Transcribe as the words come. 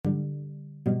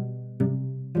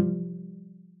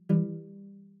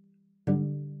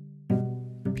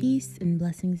Peace and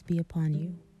blessings be upon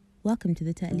you. Welcome to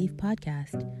the Ta'leef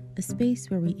Podcast, a space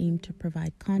where we aim to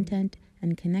provide content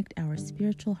and connect our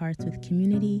spiritual hearts with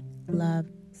community, love,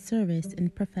 service,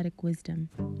 and prophetic wisdom.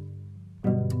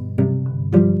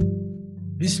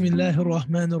 Bismillah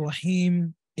ar-Rahman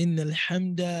ar-Rahim. Inna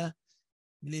al-hamda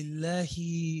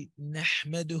lillahi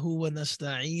nahmaduhu wa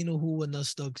nasta'inuhu wa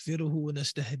nastaghfiruhu wa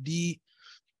nastahdi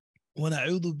wa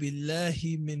na'udhu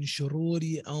billahi min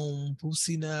shururi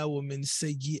anfusina wa min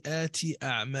sayyiati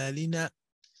a'malina.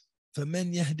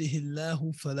 فمن يهده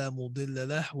الله فلا مضل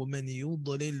له ومن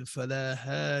يضلل فلا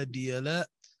هادي له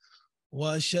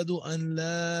وأشهد أن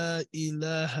لا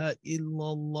إله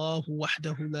إلا الله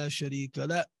وحده لا شريك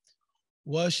له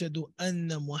وأشهد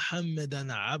أن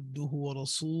محمدا عبده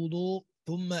ورسوله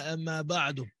ثم أما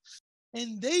بعد.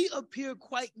 And they appear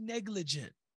quite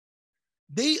negligent.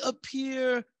 They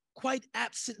appear quite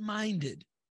absent-minded.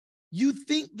 You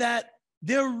think that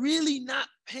they're really not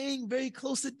paying very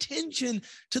close attention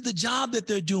to the job that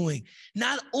they're doing.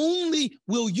 Not only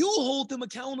will you hold them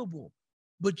accountable,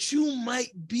 but you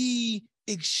might be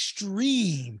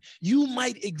extreme. You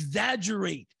might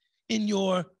exaggerate in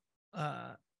your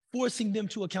forcing them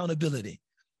to accountability.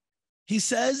 He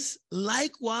says,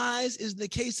 likewise is the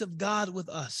case of God with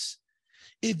us.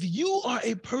 If you are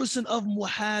a person of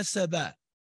muhasabah,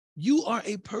 you are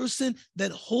a person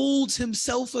that holds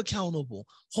himself accountable,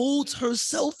 holds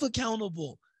herself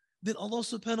accountable, then Allah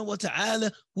subhanahu wa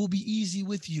ta'ala will be easy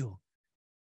with you,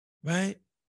 right?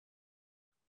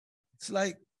 It's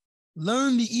like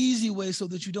learn the easy way so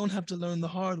that you don't have to learn the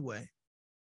hard way.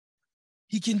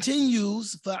 He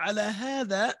continues, فَعَلَى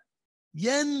هَذَا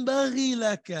يَنْبَغِي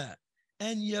لَكَ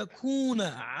أَنْ يَكُونَ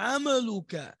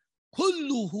عَمَلُكَ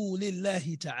كُلُّهُ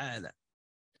لِلَّهِ تَعَالَى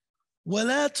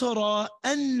ولا ترى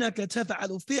أنك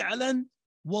تفعل فعلا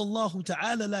والله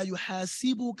تعالى لا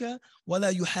يحاسبك ولا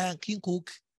يحاققك.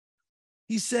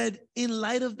 He said, in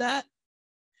light of that,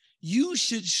 you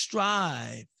should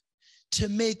strive to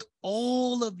make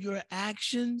all of your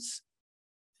actions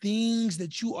things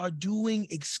that you are doing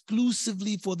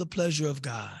exclusively for the pleasure of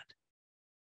God.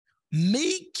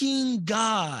 Making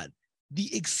God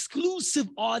the exclusive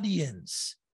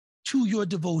audience to your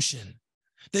devotion.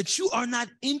 That you are not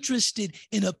interested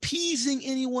in appeasing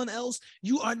anyone else.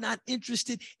 You are not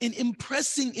interested in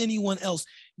impressing anyone else.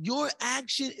 Your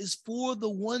action is for the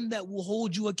one that will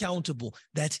hold you accountable.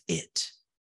 That's it.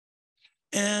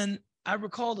 And I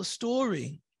recall a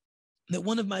story that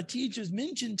one of my teachers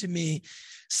mentioned to me,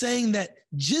 saying that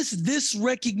just this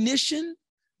recognition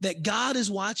that God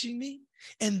is watching me,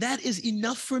 and that is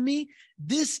enough for me,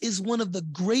 this is one of the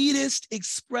greatest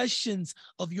expressions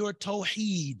of your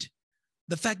tawheed.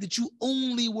 The fact that you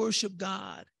only worship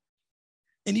God.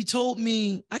 And he told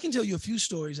me, I can tell you a few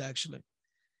stories actually.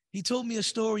 He told me a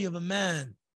story of a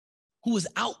man who was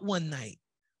out one night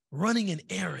running an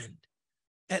errand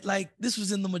at this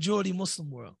was in the majority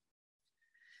Muslim world.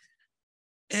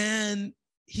 And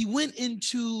he went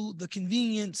into the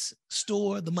convenience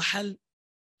store, the mahal,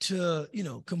 to,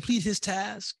 complete his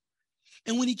task.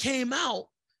 And when he came out,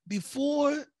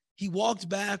 before he walked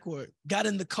back or got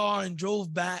in the car and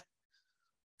drove back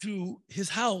to his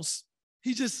house,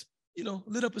 he just,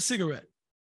 lit up a cigarette.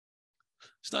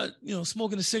 Started,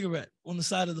 smoking a cigarette on the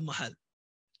side of the mahal.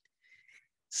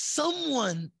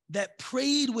 Someone that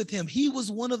prayed with him, he was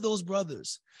one of those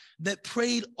brothers that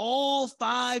prayed all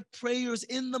 5 prayers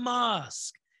in the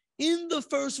mosque, in the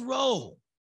first row,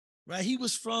 right? He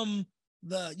was from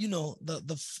the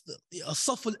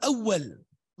Saf al-Awwal,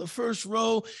 the first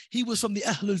row. He was from the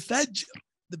Ahlul Fajr,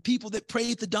 the people that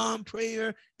prayed the dawn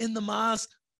prayer in the mosque.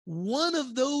 One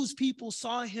of those people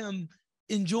saw him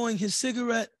enjoying his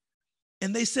cigarette,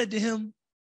 and they said to him,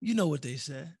 you know what they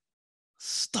said?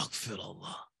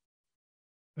 Astaghfirullah,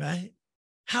 right?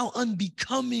 How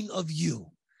unbecoming of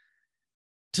you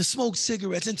to smoke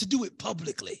cigarettes and to do it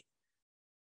publicly.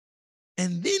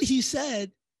 And then he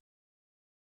said,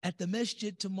 at the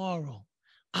masjid tomorrow,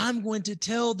 I'm going to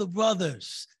tell the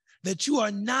brothers that you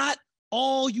are not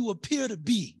all you appear to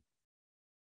be.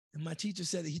 And my teacher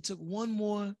said that he took one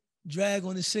more drag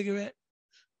on his cigarette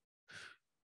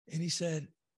and he said,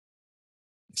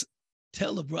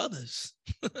 tell the brothers.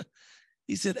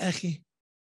 He said, Akhi,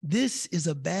 this is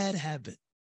a bad habit.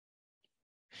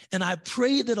 And I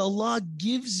pray that Allah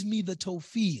gives me the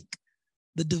tawfiq,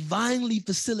 the divinely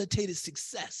facilitated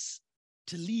success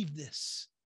to leave this.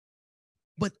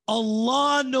 But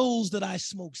Allah knows that I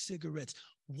smoke cigarettes.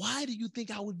 Why do you think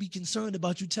I would be concerned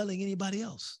about you telling anybody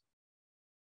else?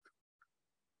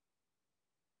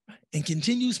 And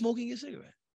continue smoking your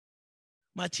cigarette.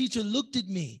 My teacher looked at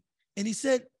me and he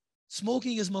said,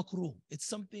 smoking is makruh. It's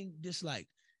something disliked.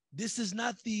 This is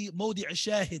not the modi'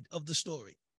 shahid of the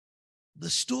story. The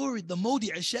story, the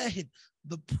modi' shahid,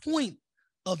 the point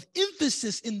of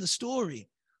emphasis in the story.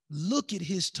 Look at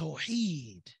his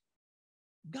tawheed.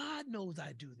 God knows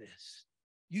I do this.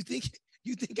 You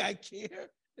think I care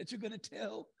that you're going to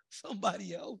tell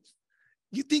somebody else?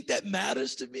 You think that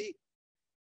matters to me?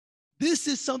 This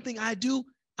is something I do.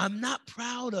 I'm not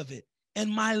proud of it. And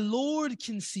my Lord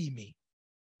can see me.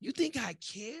 You think I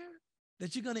care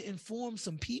that you're going to inform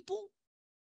some people?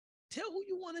 Tell who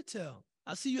you want to tell.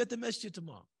 I'll see you at the masjid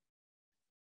tomorrow.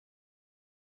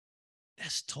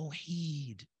 That's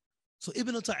tawheed. So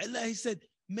Ibn Ta'ala, he said,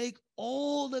 make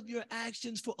all of your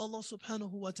actions for Allah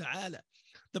subhanahu wa ta'ala.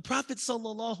 The Prophet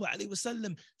sallallahu alaihi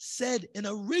wasallam said in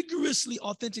a rigorously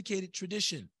authenticated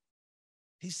tradition,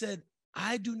 he said,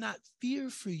 I do not fear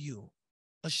for you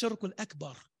ash-shirk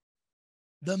al-akbar,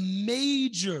 the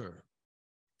major,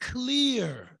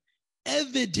 clear,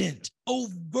 evident,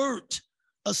 overt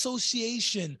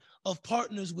association of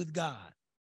partners with God.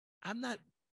 I'm not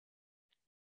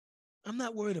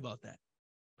worried about that.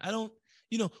 I don't,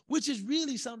 which is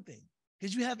really something,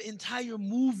 because you have entire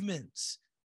movements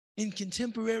in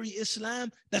contemporary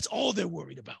Islam, that's all they're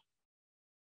worried about,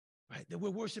 right? That we're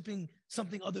worshiping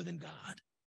something other than God.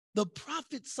 The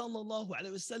Prophet sallallahu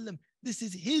alaihi wasallam, this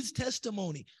is his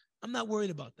testimony. I'm not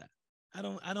worried about that. I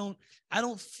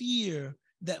don't fear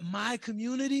that my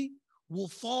community will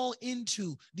fall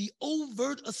into the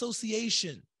overt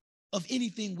association of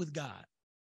anything with God.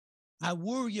 I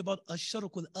worry about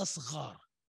ash-shirk al-asghar,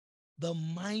 the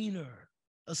minor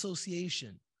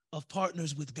association of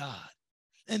partners with God.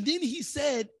 And then he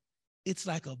said, it's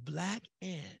like a black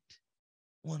ant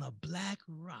on a black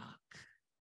rock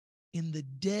in the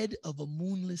dead of a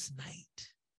moonless night.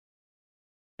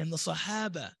 And the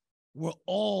Sahaba were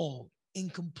all in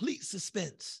complete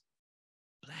suspense.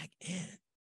 Black ant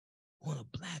on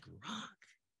a black rock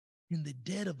in the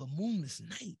dead of a moonless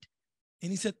night.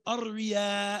 And he said,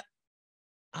 Ar-riya,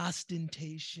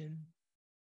 ostentation,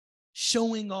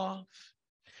 showing off,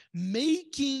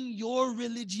 making your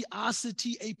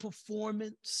religiosity a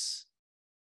performance,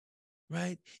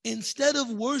 right? Instead of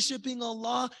worshiping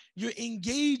Allah, you're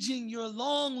engaging your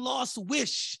long lost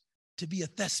wish to be a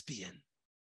thespian.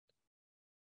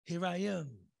 Here I am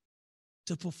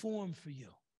to perform for you.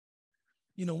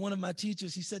 One of my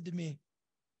teachers, he said to me,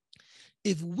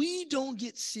 if we don't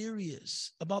get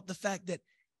serious about the fact that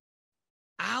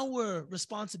our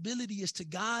responsibility is to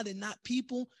God and not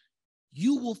people,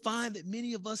 you will find that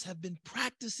many of us have been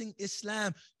practicing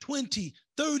Islam 20,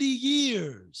 30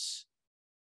 years.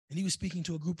 And he was speaking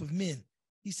to a group of men.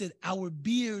 He said, our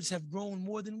beards have grown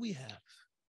more than we have.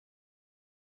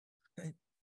 Right?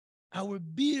 Our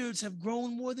beards have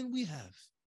grown more than we have.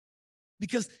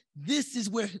 Because this is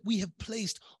where we have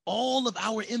placed all of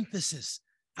our emphasis.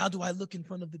 How do I look in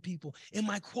front of the people? Am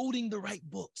I quoting the right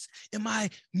books? Am I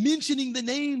mentioning the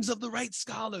names of the right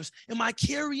scholars? Am I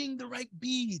carrying the right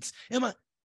beads?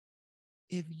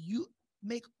 If you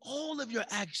make all of your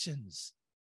actions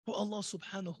for Allah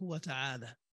subhanahu wa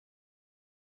ta'ala,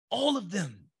 all of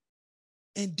them,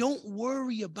 and don't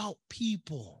worry about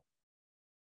people.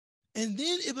 And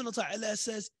then Ibn Ta'ala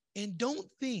says, and don't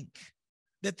think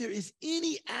that there is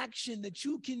any action that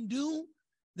you can do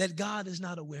that God is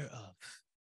not aware of.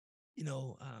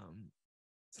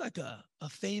 It's like a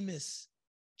famous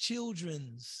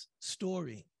children's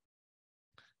story,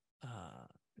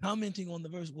 commenting on the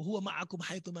verse, وَهُوَ مَعَكُمْ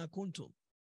حَيْثُمَا كُنْتُمْ,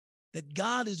 that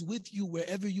God is with you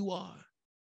wherever you are.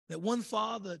 That one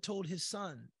father told his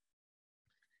son,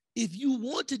 if you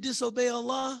want to disobey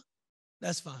Allah,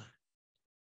 that's fine.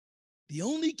 The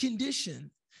only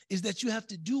condition is that you have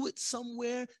to do it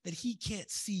somewhere that he can't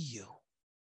see you.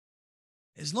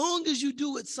 As long as you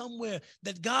do it somewhere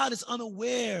that God is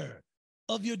unaware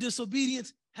of your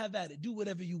disobedience, have at it. Do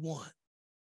whatever you want.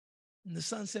 And the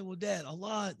son said, well, Dad,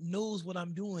 Allah knows what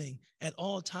I'm doing at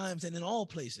all times and in all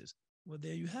places. Well,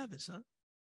 there you have it, son.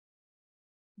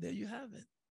 There you have it,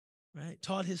 right?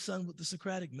 Taught his son with the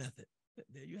Socratic method.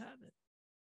 There you have it,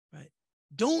 right?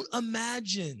 Don't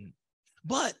imagine.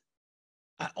 But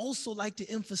I also like to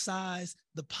emphasize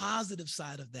the positive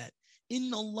side of that.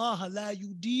 Inna Allah la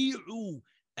yudi'u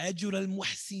ajra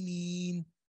al-muhsinin.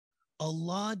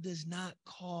 Allah does not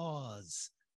cause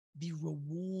the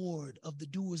reward of the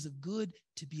doers of good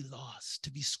to be lost,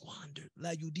 to be squandered.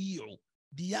 La yudi'u.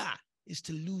 Diya is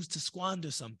to lose, to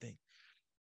squander something.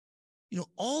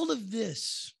 All of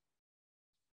this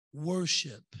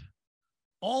worship,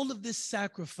 all of this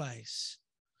sacrifice,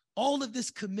 all of this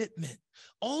commitment,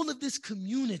 all of this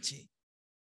community.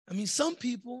 I mean, some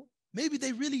people, maybe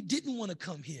they really didn't want to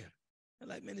come here. They're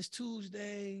like, man, it's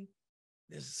Tuesday.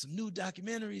 There's some new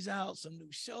documentaries out, some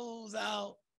new shows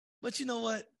out. But you know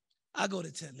what? I go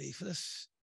to Ted Leaf.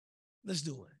 Let's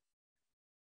do it.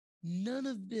 None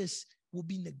of this will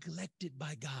be neglected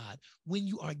by God when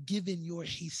you are given your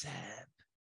hisab.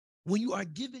 When you are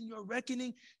given your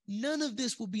reckoning, none of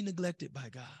this will be neglected by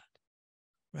God,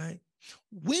 right?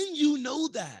 When you know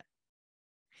that,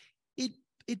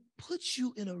 it puts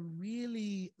you in a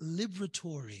really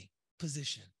liberatory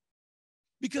position.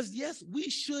 Because yes, we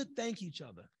should thank each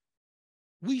other.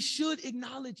 We should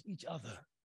acknowledge each other.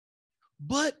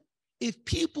 But if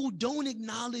people don't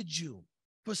acknowledge you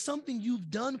for something you've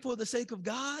done for the sake of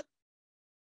God,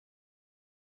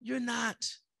 you're not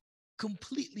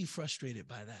completely frustrated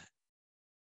by that,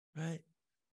 right?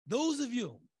 Those of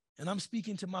you, and I'm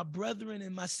speaking to my brethren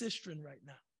and my sistren right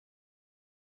now,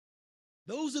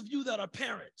 those of you that are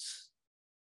parents,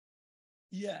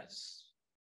 yes,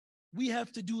 we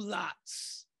have to do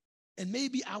lots. And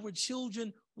maybe our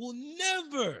children will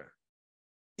never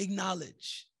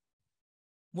acknowledge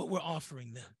what we're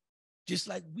offering them. Just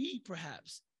like we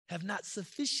perhaps have not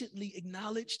sufficiently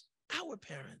acknowledged our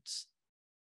parents.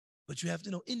 But you have to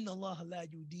know, Inna Allah la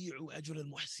yudi'u ajra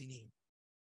al-muhsinin.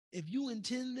 If you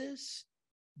intend this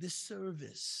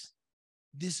service,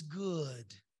 this good,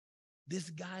 this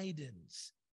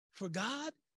guidance for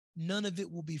God, none of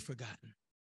it will be forgotten.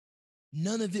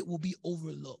 None of it will be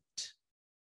overlooked.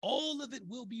 All of it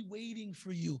will be waiting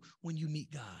for you when you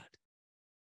meet God.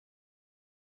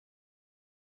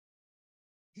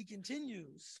 He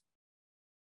continues.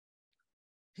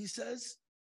 He says,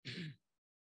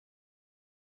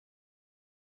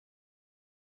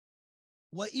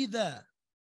 وَإِذَا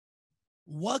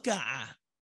وَقَعَ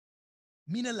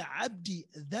مِنَ الْعَبْدِ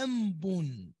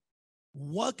ذَنْبٌ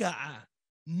وَقَعَ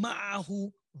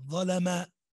مَعَهُ ظَلَمًا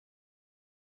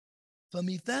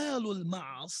فَمِثَالُ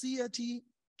الْمَعْصِيَةِ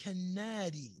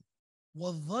كَالنَّارِ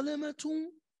وَالظَّلَمَةُ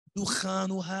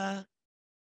دُخَانُهَا.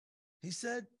 He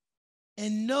said,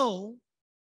 and know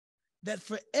that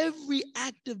for every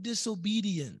act of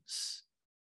disobedience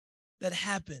that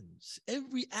happens,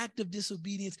 every act of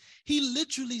disobedience, he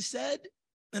literally said,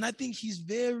 and I think he's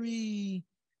very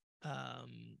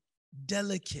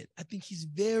delicate. I think he's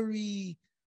very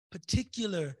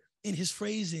particular in his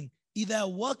phrasing. إِذَا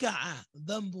وَقَعَ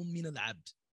ذَنْبٌ مِنَ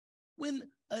الْعَبْدِ. When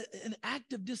an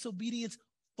act of disobedience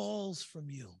falls from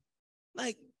you,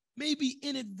 like maybe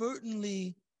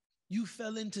inadvertently you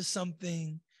fell into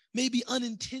something, maybe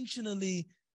unintentionally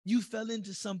you fell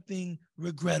into something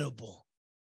regrettable.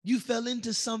 You fell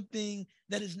into something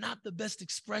that is not the best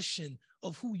expression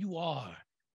of who you are.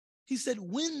 He said,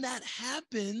 when that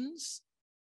happens,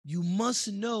 you must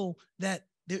know that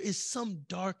there is some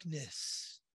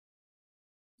darkness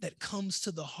that comes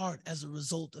to the heart as a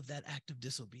result of that act of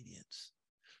disobedience.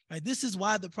 Right? This is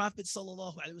why the Prophet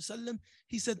sallallahu alaihi wasallam,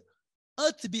 he said,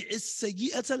 أَتْبِعِ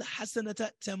السَّيِّئَةَ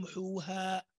الْحَسَنَةَ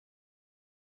تَمْحُوهَا.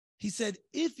 He said,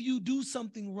 if you do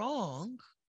something wrong,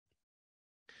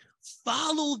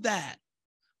 follow that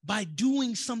by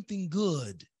doing something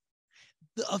good.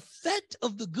 The effect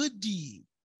of the good deed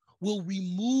will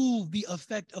remove the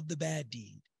effect of the bad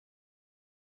deed.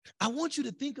 I want you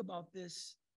to think about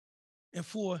this. And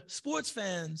for sports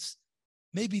fans,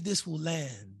 maybe this will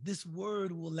land. This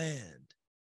word will land.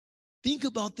 Think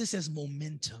about this as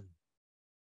momentum.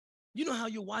 You know how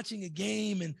you're watching a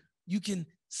game and you can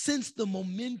sense the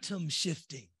momentum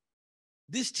shifting.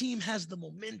 This team has the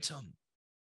momentum.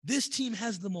 This team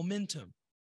has the momentum.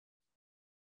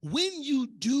 When you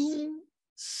do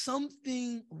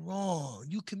something wrong,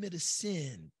 you commit a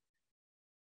sin,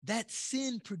 that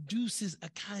sin produces a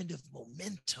kind of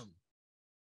momentum.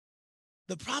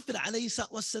 The Prophet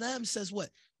ﷺ says what?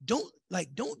 Don't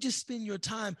just spend your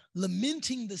time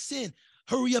lamenting the sin.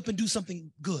 Hurry up and do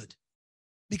something good.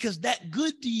 Because that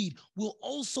good deed will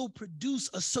also produce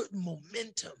a certain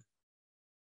momentum,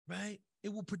 right?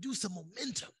 It will produce a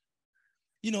momentum.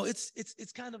 You know, it's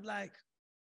kind of like,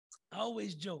 I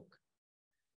always joke.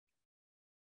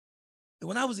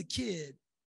 When I was a kid,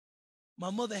 my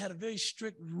mother had a very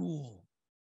strict rule.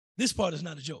 This part is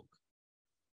not a joke.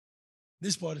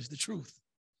 This part is the truth.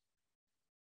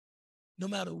 No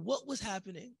matter what was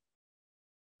happening,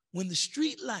 when the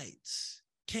street lights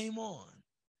came on,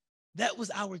 that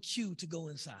was our cue to go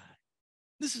inside.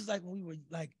 This is like when we were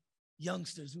like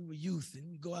youngsters, we were youth, and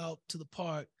we'd go out to the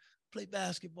park, play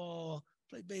basketball,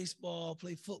 play baseball,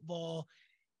 play football.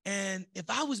 And if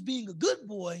I was being a good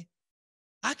boy,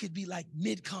 I could be like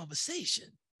mid-conversation.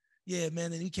 Yeah,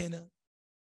 man, and he came up.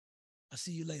 I'll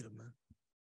see you later, man.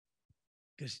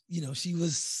 Because, you know, she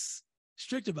was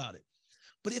strict about it.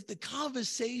 But if the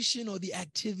conversation or the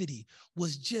activity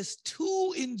was just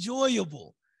too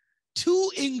enjoyable,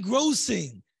 too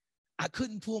engrossing. I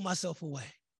couldn't pull myself away.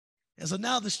 And so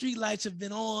now the street lights have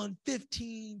been on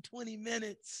 15, 20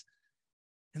 minutes.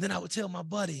 And then I would tell my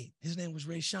buddy, his name was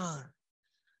Ray Sean,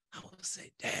 I would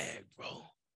say, Dad, bro,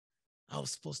 I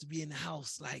was supposed to be in the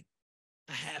house like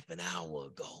a half an hour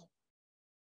ago.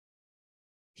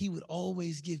 He would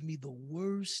always give me the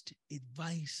worst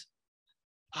advice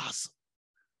possible.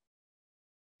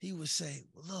 He would say,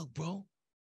 well, look, bro,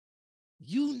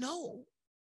 you know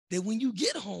that when you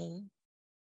get home,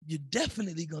 you're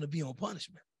definitely going to be on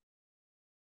punishment.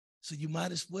 So you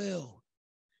might as well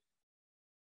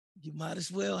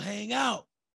hang out.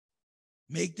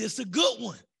 Make this a good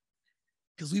one,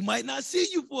 because we might not see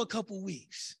you for a couple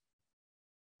weeks,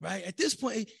 right? At this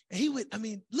point, he would,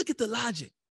 look at the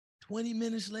logic. 20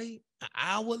 minutes late, an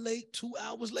hour late, 2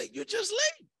 hours late, you're just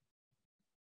late,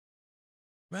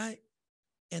 right?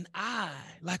 And I,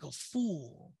 like a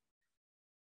fool,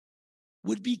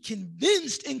 would be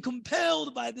convinced and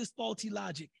compelled by this faulty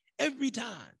logic every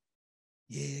time.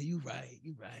 Yeah, you're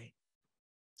right.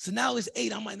 So now it's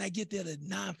 8, I might not get there to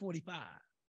 9:45.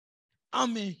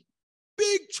 I'm in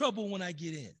big trouble when I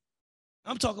get in.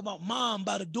 I'm talking about mom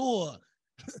by the door.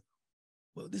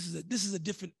 Well, this is a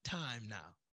different time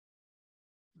now.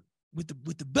 With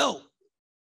the belt,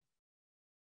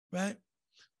 right?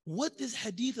 What this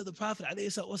hadith of the Prophet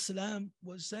ﷺ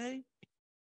was saying,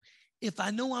 if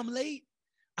I know I'm late,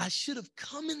 I should have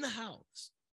come in the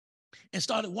house and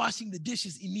started washing the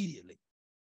dishes immediately.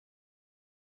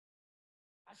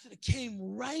 I should have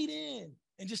came right in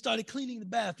and just started cleaning the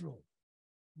bathroom.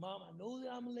 Mom, I know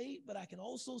that I'm late, but I can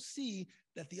also see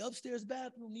that the upstairs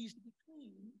bathroom needs to be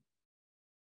cleaned,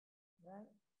 right?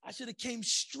 I should have came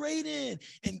straight in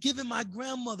and given my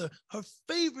grandmother her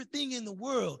favorite thing in the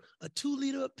world, a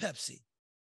 2-liter of Pepsi,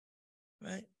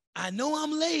 right? I know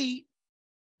I'm late,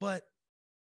 but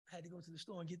I had to go to the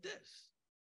store and get this.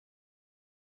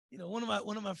 You know, one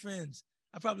of my friends,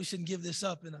 I probably shouldn't give this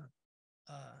up in a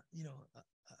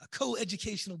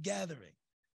co-educational gathering,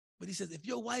 but he says, if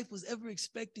your wife was ever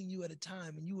expecting you at a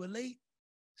time and you were late,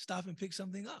 stop and pick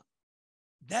something up.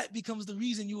 That becomes the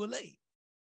reason you were late.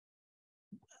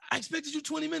 I expected you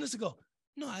 20 minutes ago.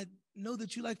 No, I know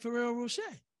that you like Ferrero Rocher.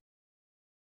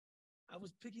 I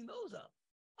was picking those up.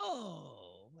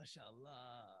 Oh,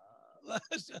 mashallah.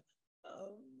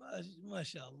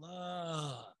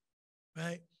 Mashallah.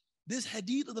 Right? This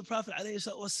hadith of the Prophet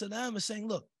ﷺ is saying,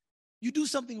 look, you do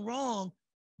something wrong,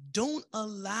 don't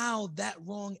allow that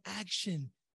wrong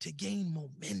action to gain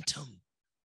momentum.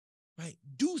 Right?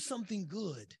 Do something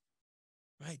good.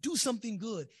 Right? Do something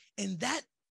good. And that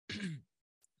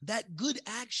that good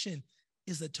action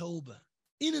is a tawbah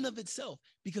in and of itself,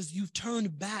 because you've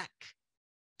turned back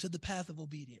to the path of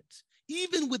obedience.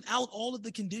 Even without all of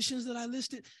the conditions that I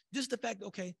listed, just the fact,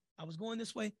 okay, I was going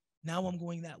this way, now I'm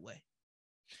going that way.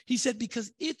 He said,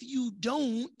 because if you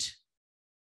don't,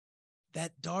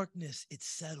 that darkness, it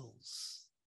settles.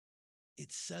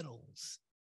 It settles.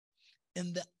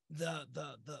 And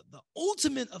the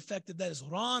ultimate effect of that is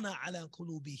rana ala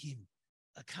qulubihim,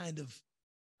 a kind of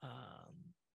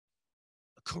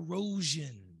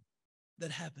corrosion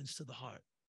that happens to the heart.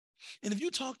 And if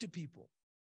you talk to people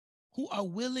who are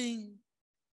willing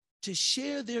to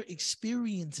share their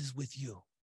experiences with you,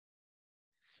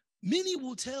 many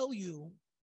will tell you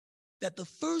that the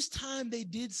first time they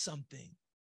did something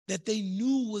that they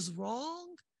knew was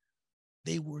wrong,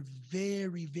 they were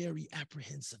very, very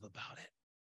apprehensive about it,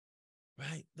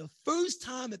 right? The first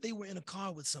time that they were in a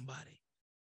car with somebody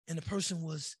and the person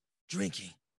was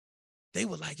drinking, they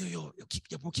were like, yo,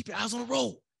 keep your eyes on the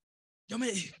road. Yo,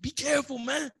 man, be careful,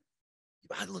 man.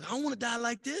 Look, I don't want to die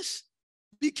like this.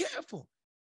 Be careful.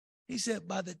 He said,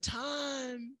 by the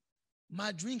time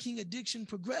my drinking addiction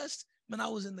progressed, man, I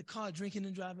was in the car drinking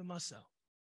and driving myself.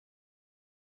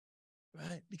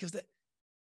 Right? Because that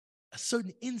a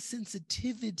certain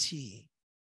insensitivity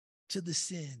to the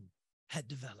sin had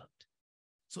developed.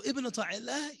 So Ibn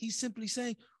Ata'illah, he's simply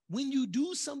saying, when you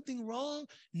do something wrong,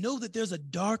 know that there's a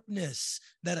darkness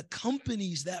that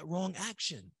accompanies that wrong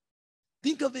action.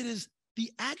 Think of it as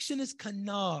the action is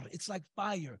kanar. It's like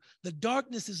fire. The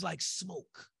darkness is like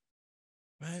smoke,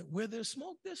 right? Where there's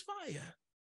smoke, there's fire.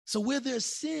 So where there's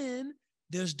sin,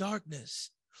 there's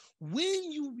darkness.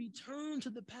 When you return to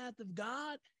the path of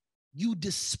God, you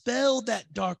dispel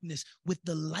that darkness with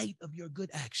the light of your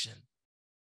good action.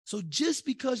 So just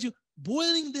because you're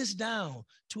boiling this down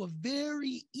to a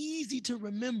very easy to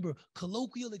remember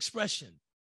colloquial expression,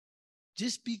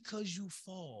 just because you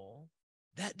fall,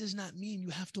 that does not mean you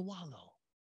have to wallow.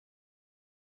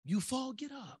 You fall,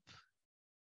 get up,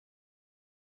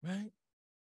 right?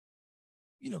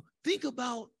 You know, think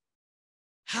about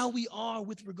how we are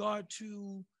with regard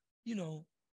to,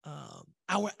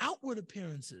 our outward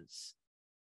appearances.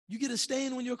 You get a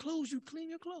stain on your clothes, you clean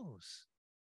your clothes.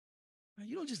 Right?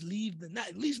 You don't just leave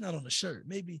at least not on the shirt.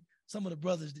 Maybe some of the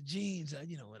brothers, the jeans,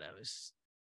 whatever.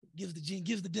 Gives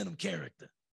the denim character.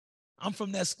 I'm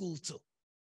from that school too.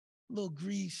 A little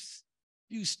grease,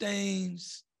 few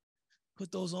stains.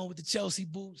 Put those on with the Chelsea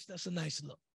boots. That's a nice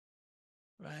look,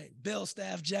 right? Bell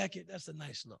staff jacket. That's a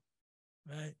nice look,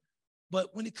 right?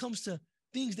 But when it comes to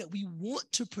things that we want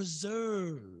to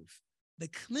preserve, the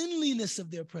cleanliness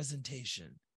of their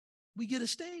presentation, we get a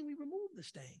stain, we remove the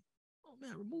stain. Oh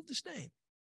man, remove the stain.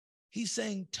 He's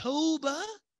saying Tawbah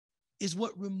is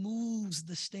what removes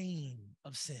the stain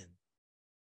of sin.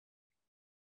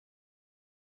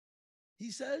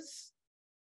 He says,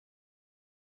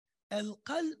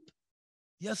 Al-qalb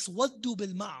yaswaddu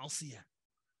bil-ma'asiyah.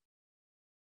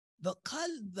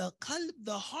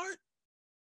 The heart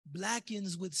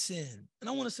blackens with sin. And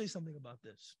I want to say something about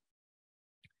this.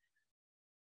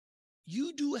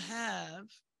 You do have,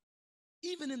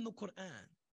 even in the Quran,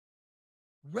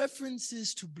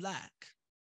 references to black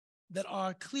that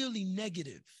are clearly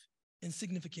negative in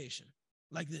signification,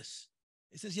 like this.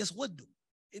 It says, yes, what do?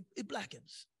 It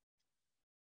blackens.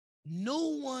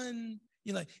 No one,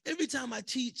 like every time I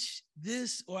teach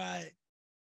this or I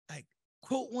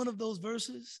quote one of those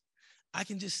verses, I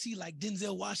can just see like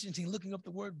Denzel Washington looking up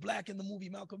the word black in the movie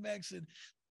Malcolm X, and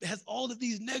it has all of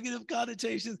these negative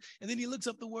connotations. And then he looks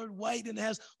up the word white and it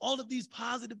has all of these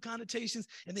positive connotations.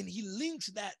 And then he links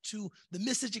that to the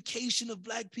miseducation of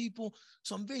black people.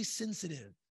 So I'm very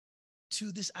sensitive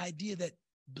to this idea that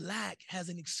black has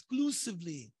an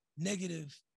exclusively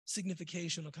negative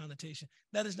signification or connotation.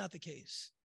 That is not the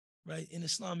case, right? In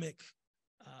Islamic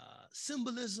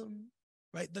symbolism,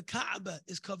 right? The Kaaba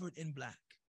is covered in black.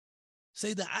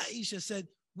 Sayyidah Aisha said,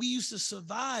 we used to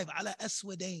survive ala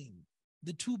aswadain.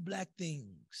 The two black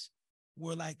things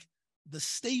were like the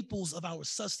staples of our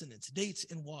sustenance, dates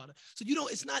and water. So,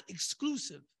 it's not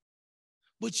exclusive,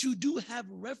 but you do have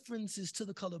references to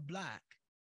the color black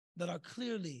that are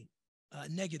clearly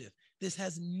negative. This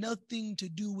has nothing to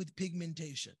do with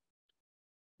pigmentation,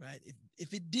 right?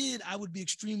 If it did, I would be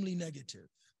extremely negative,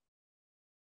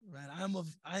 right? I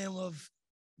am of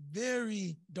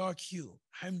very dark hue.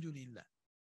 Alhamdulillah.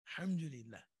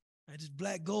 Alhamdulillah. Right? Just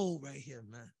black gold right here,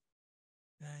 man.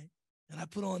 Right? And I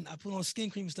put on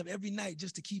skin cream and stuff every night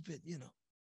just to keep it,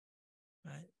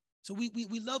 right? So we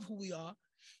love who we are.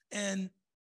 And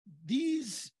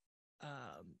these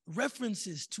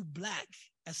references to black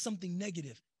as something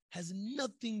negative has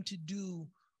nothing to do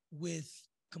with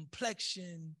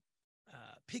complexion,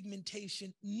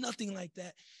 pigmentation, nothing like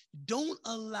that. Don't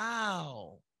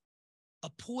allow a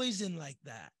poison like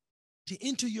that to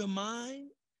enter your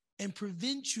mind and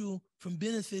prevent you from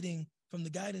benefiting from the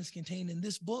guidance contained in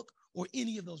this book or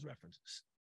any of those references,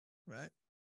 right?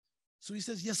 So he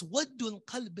says, yes, waddul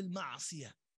qalb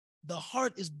al-ma'asiyah. The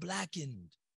heart is blackened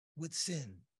with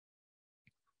sin.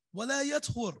 وَلَا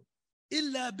يَطْهُرْ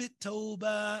إِلَّا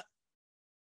بِالتَّوْبَةِ.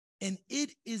 And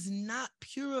it is not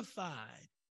purified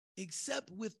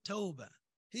except with tawbah.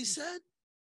 He said,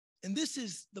 and this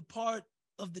is the part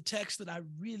of the text that I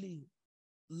really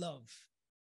love.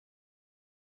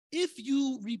 If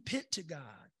you repent to God,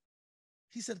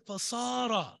 he said,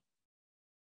 فَصَارَ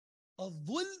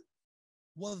الظُّلْمُ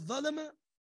وَالظَّلَمَ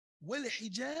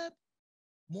وَالْحِجَابِ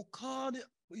مُقَارِنَ.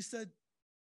 He said,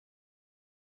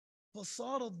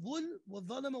 فَصَارَ الظُّلْمُ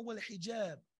وَالظَّلَمَ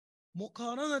وَالْحِجَابِ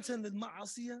مُقَارَنَةً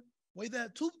لِلْمَعَصِيَةِ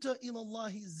وَإِذَا تُبْتَ إِلَى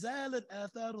اللَّهِ زَالَتْ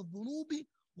آثَارُ الذُّنُوبِ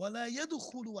وَلَا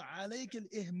يَدْخُلُ عَلَيْكَ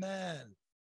الْإِهْمَالِ.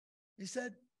 He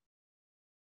said,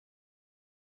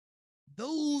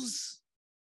 those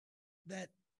that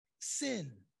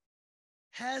sin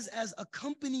has as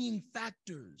accompanying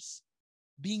factors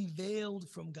being veiled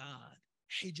from God,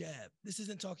 hijab. This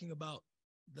isn't talking about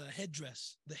the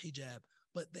headdress, the hijab,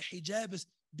 but the hijab is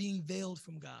being veiled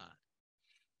from God.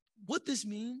 What this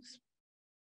means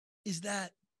is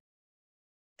that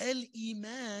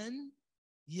al-iman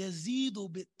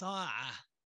yazidu bit-ta'ah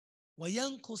wa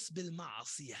yanqus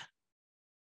bil-ma'asiyah.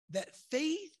 That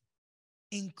faith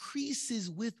increases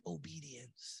with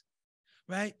obedience,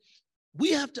 right?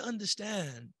 We have to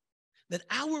understand that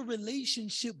our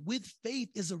relationship with faith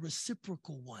is a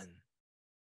reciprocal one.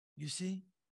 You see?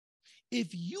 If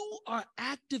you are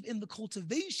active in the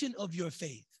cultivation of your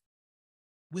faith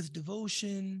with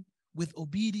devotion, with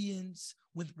obedience,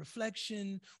 with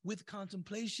reflection, with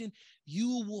contemplation,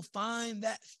 you will find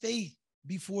that faith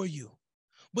before you.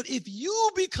 But if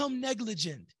you become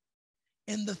negligent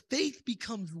and the faith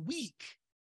becomes weak,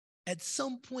 at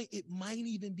some point it might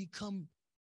even become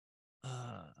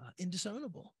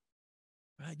indiscernible,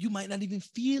 right? You might not even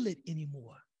feel it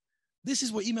anymore. This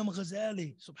is where Imam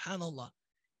Ghazali, subhanAllah,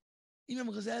 Imam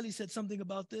Ghazali said something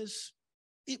about this.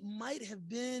 It might have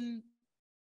been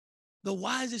the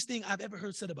wisest thing I've ever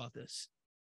heard said about this.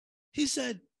 He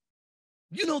said,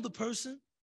 you know the person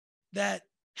that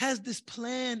has this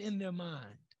plan in their mind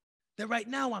that right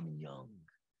now I'm young,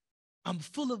 I'm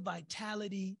full of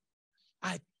vitality,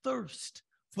 I thirst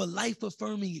for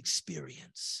life-affirming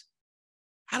experience.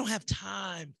 I don't have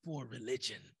time for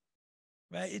religion,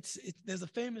 right? There's a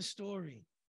famous story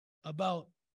about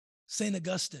St.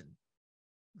 Augustine,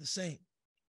 the saint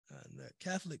in the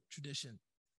Catholic tradition,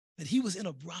 that he was in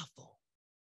a brothel,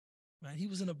 right? He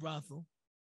was in a brothel,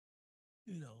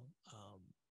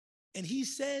 and he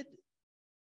said,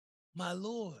 my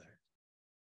Lord,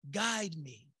 guide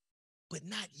me, but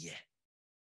not yet.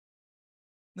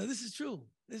 Now, this is true.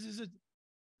 This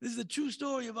is a true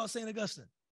story about St. Augustine.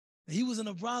 He was in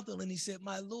a brothel and he said,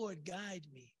 my Lord, guide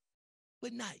me,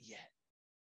 but not yet,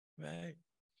 right?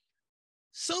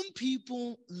 Some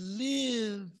people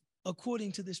live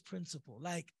according to this principle.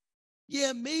 Like,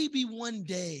 yeah, maybe one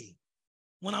day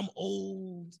when I'm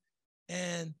old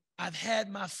and I've had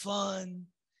my fun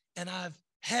and I've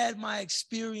had my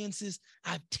experiences,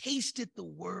 I've tasted the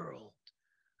world,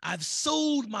 I've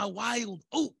sowed my wild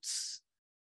oats.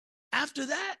 After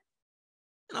that,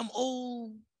 and I'm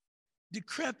old,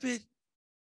 decrepit,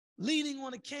 leaning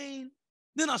on a cane,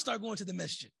 then I'll start going to the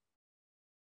masjid,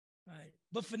 right?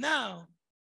 But for now,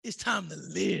 it's time to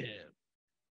live,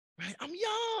 right? I'm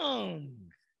young.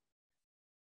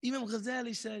 Imam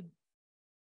Ghazali said,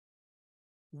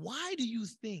 why do you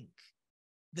think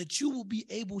that you will be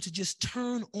able to just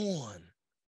turn on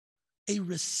a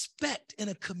respect and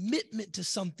a commitment to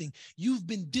something you've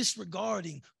been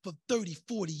disregarding for 30,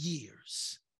 40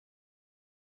 years?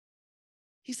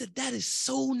 He said, that is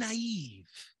so naive,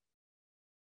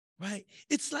 right?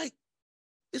 It's like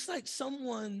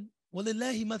someone,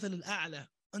 وَلِلَّهِ مَثَلُ الْأَعْلَى,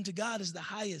 unto God is the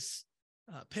highest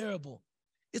parable.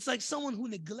 It's like someone who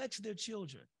neglects their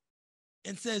children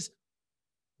and says,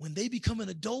 when they become an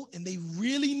adult and they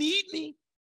really need me,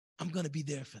 I'm going to be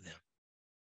there for them.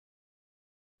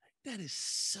 That is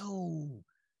so,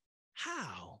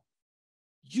 how?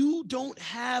 You don't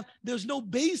have, there's no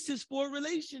basis for a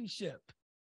relationship,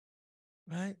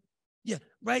 right? Yeah,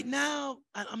 right now,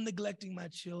 I'm neglecting my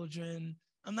children.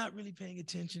 I'm not really paying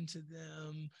attention to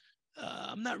them.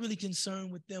 I'm not really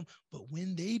concerned with them. But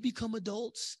when they become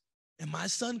adults and my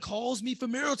son calls me for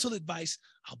marital advice,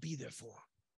 I'll be there for him.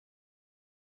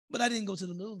 But I didn't go to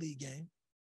the Little League game.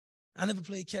 I never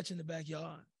played catch in the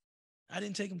backyard. I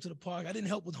didn't take him to the park. I didn't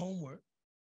help with homework.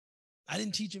 I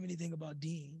didn't teach him anything about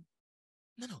Dean.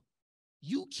 No.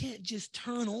 You can't just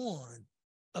turn on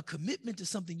a commitment to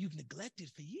something you've neglected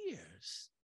for years.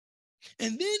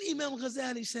 And then Imam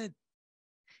Ghazali said,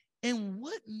 and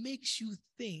what makes you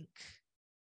think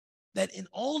that in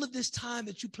all of this time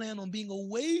that you plan on being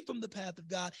away from the path of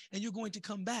God and you're going to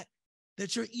come back,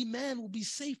 that your iman will be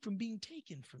safe from being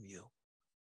taken from you?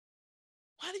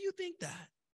 Why do you think that?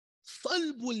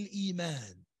 Falbul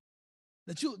iman,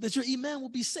 that your iman will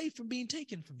be safe from being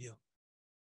taken from you.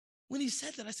 When he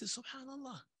said that, I said,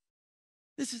 subhanallah,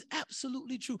 this is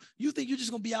absolutely true. You think you're just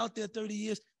going to be out there 30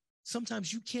 years?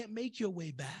 Sometimes you can't make your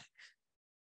way back.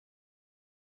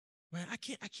 Right?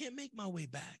 I can't make my way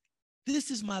back.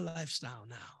 This is my lifestyle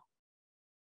now.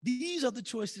 These are the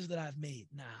choices that I've made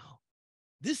now.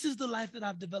 This is the life that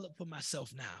I've developed for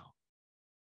myself now.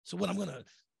 So what, I'm going to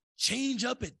change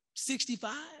up at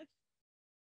 65?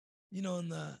 In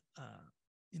the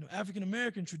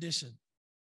African-American tradition,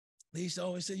 they used to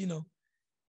always say,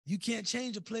 you can't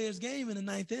change a player's game in the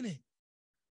ninth inning.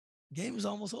 Game is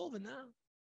almost over now.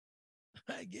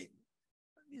 Right?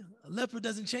 A leopard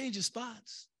doesn't change his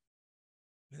spots.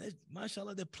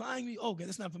 Mashallah, they're plying me. Okay,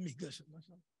 that's not for me. Good.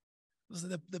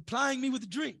 Mashallah. They're plying me with the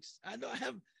drinks. I know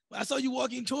I saw you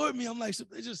walking toward me. I'm like, I'm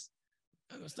going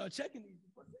to start checking these.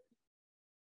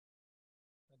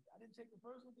 I didn't check the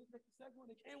first one, didn't check the second one.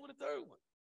 They came with a third one.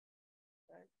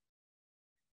 Right?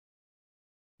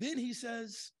 Then he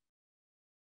says,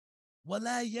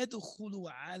 وَلَا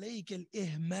يَدْخُلُ عَلَيْكَ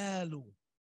الْإِهْمَالُ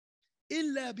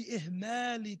إِلَّا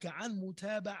بِإِهْمَالِكَ عَنْ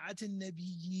مُتَابَعَةِ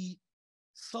النَّبِيِّ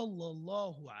صلى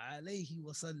الله عليه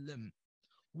وسلم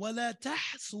ولا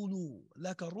تحصل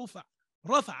لك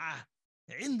رفعة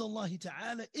عند الله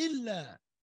تعالى إلا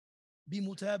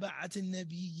بمتابعة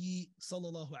النبي صلى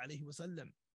الله عليه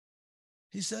وسلم.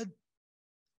 He said,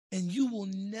 and you will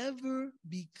never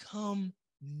become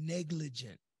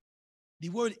negligent. The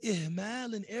word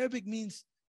ihmal in Arabic means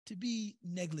to be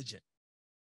negligent.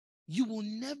 You will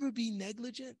never be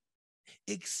negligent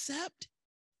except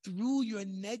through your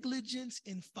negligence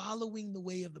in following the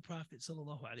way of the Prophet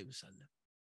sallallahu alaihi wasallam.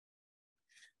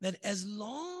 That as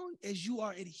long as you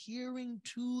are adhering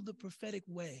to the prophetic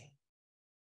way,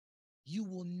 you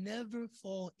will never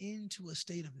fall into a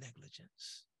state of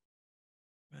negligence,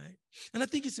 right? And I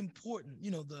think it's important,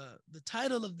 the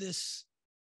title of this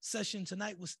session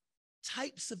tonight was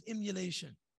Types of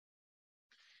Emulation.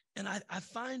 And I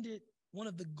find it one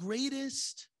of the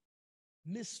greatest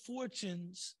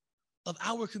misfortunes of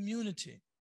our community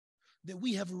that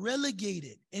we have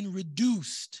relegated and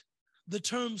reduced the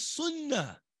term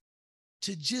sunnah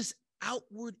to just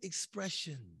outward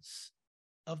expressions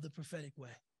of the prophetic way.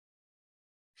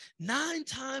 9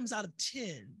 times out of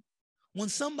 10, when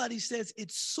somebody says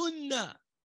it's sunnah,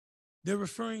 they're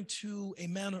referring to a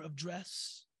manner of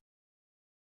dress.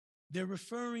 They're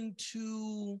referring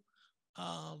to,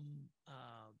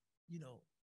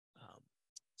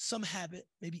 some habit,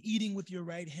 maybe eating with your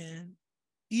right hand,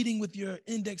 eating with your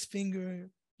index finger,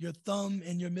 your thumb,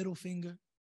 and your middle finger,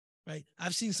 right?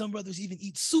 I've seen some brothers even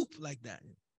eat soup like that.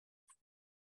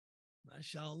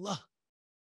 MashaAllah.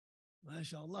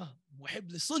 MashaAllah.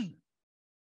 Muhib li-sunnah.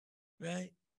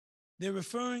 Right? They're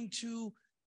referring to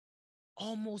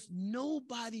almost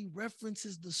nobody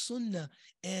references the sunnah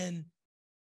and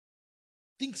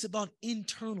thinks about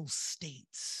internal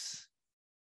states,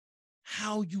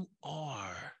 how you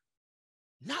are,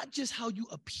 not just how you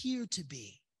appear to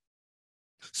be.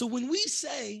 So when we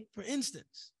say, for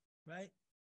instance, right,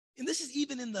 and this is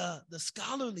even in the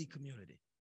scholarly community,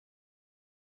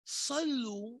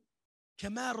 Sallu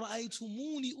kama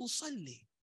ra'aytumuni usalli.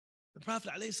 The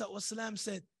Prophet ﷺ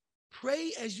said,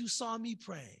 pray as you saw me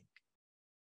praying.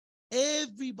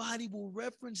 Everybody will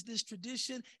reference this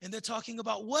tradition, and they're talking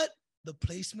about what? The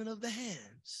placement of the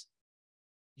hands.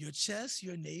 Your chest,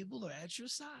 your navel, or at your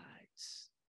sides.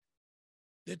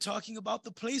 They're talking about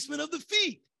the placement of the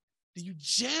feet. Do you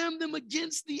jam them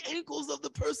against the ankles of the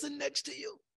person next to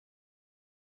you?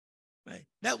 Right?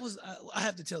 That was, I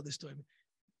have to tell this story.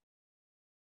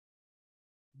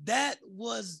 That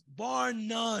was bar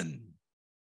none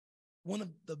one of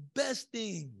the best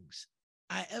things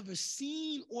I ever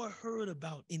seen or heard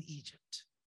about in Egypt.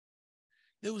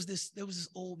 There was this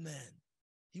old man.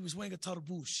 He was wearing a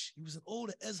tarbush. He was an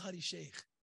old Azhari sheikh,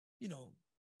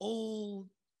 old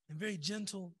and very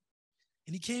gentle.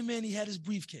 And he came in, he had his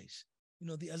briefcase.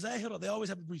 The Azahira, they always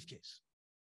have a briefcase.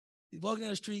 He's walking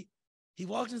down the street. He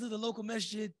walked into the local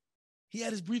masjid. He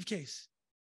had his briefcase.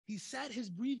 He sat his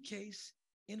briefcase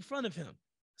in front of him.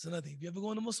 That's another thing. If you ever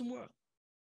go in the Muslim world,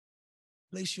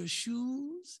 place your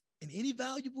shoes and any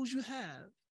valuables you have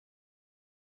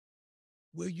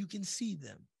where you can see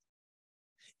them,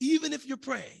 even if you're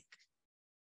praying.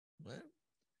 Right?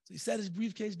 So he sat his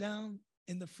briefcase down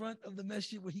in the front of the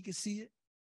masjid where he could see it,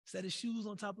 set his shoes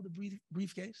on top of the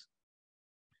briefcase.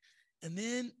 And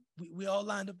then we all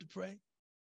lined up to pray.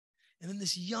 And then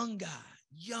this young guy,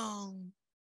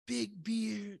 big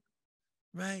beard,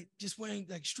 right? Just wearing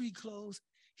like street clothes.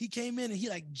 He came in and he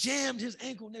like jammed his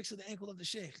ankle next to the ankle of the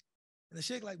sheikh. And the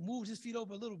sheikh like moved his feet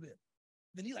over a little bit.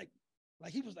 Then he like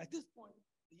he was like this point.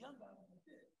 The young guy was like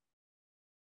this.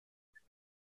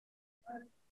 Right?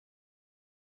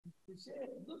 The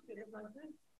sheikh looked at him like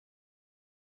this.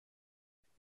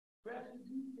 Grabbed his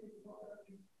briefcase,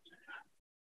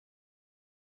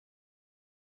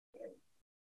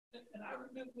 and I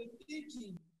remember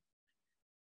thinking,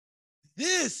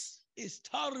 this is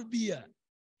tarbiyah.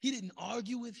 He didn't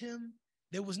argue with him.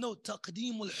 There was no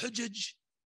taqdeem al-hujaj.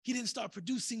 He didn't start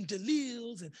producing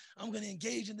dalils and I'm going to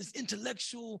engage in this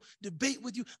intellectual debate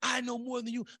with you. I know more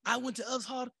than you. I went to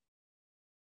Azhar.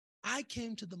 I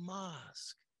came to the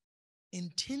mosque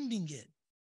intending it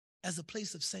as a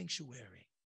place of sanctuary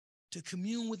to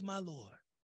commune with my Lord.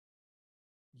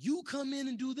 You come in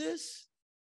and do this,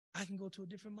 I can go to a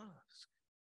different mosque.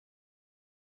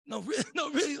 No,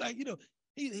 really,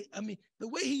 the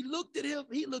way he looked at him,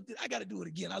 I got to do it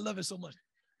again. I love it so much.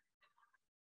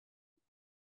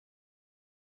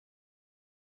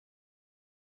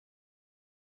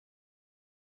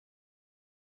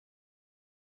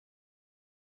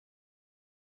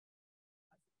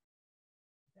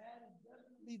 That is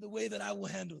definitely the way that I will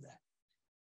handle that.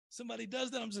 Somebody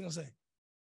does that, I'm just going to say,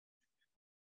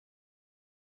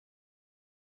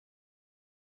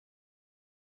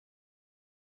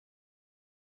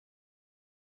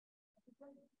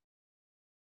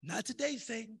 not today,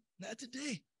 Satan. Not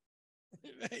today.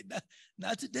 Right?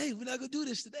 Not today. We're not going to do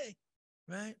this today.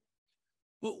 Right?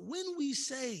 But when we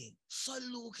say,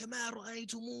 Sallu kama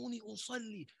ra'aytumuni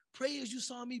usalli, pray as you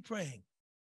saw me praying,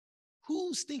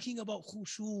 who's thinking about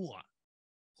khushu'?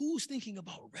 Who's thinking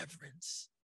about reverence?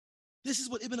 This is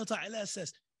what Ibn Ata'illah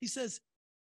says. He says,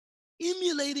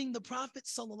 emulating the Prophet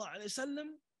sallallahu alaihi wasallam,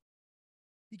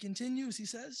 he continues, he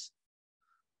says,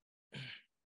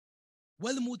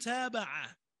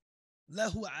 وَالْمُتَابَعَةِ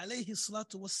لَهُ عَلَيْهِ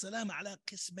الصَّلَاةُ وَالسَّلَامُ عَلَى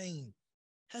قِسْمَيْنِ,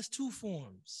 has two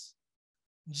forms.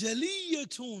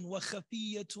 جَلِيَّةٌ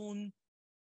وَخَفِيَّةٌ,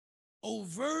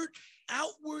 overt,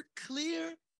 outward,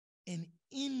 clear, and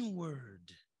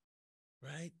inward,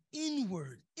 right?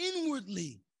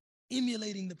 Inwardly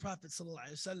emulating the Prophet sallallahu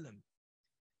alaihi wasallam.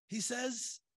 He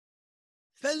says,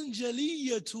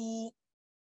 فَالْجَلِيَّةُ,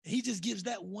 he just gives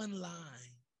that one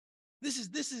line. This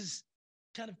is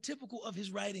kind of typical of his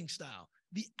writing style.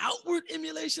 The outward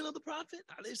emulation of the Prophet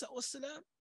alayhi salatu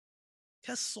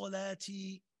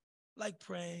كَالصَّلَاةِ, like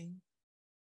praying,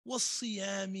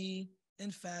 وَالصِّيَامِ,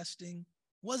 and fasting,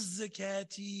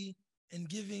 وَالزَّكَاةِ, and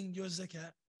giving your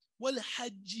zakat,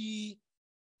 وَالْحَجِّ,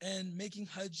 and making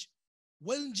hajj,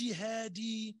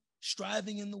 وَالْجِهَادِ,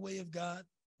 striving in the way of God,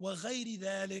 وَغَيْرِ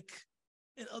ذَلِكَ,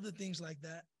 and other things like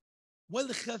that.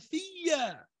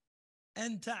 وَالْخَفِيَّةِ,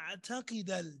 أَن تَعْتَقِدَ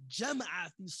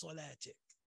الْجَمْعَ فِي صَلَاتِكَ.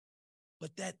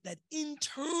 But that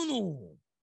internal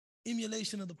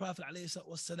emulation of the Prophet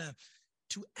ﷺ,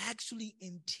 to actually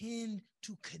intend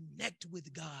to connect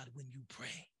with God when you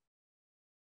pray.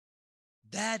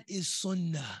 That is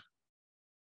sunnah,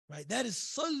 right? That is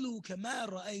sallu kama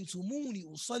ra'aytumuni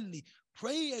usalli.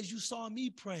 Pray as you saw me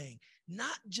praying,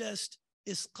 not just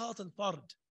isqat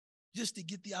al-fard, just to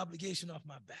get the obligation off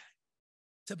my back.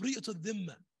 Tabriyat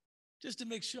al-dhimma, just to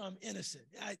make sure I'm innocent.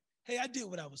 I did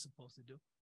what I was supposed to do.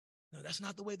 No, that's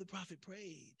not the way the Prophet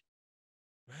prayed,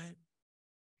 right?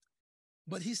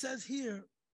 But he says here,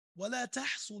 وَلَا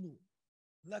تَحْصُلُ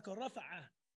لَكَ رَفَعَ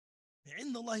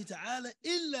عِنْدَ اللَّهِ تَعَالَى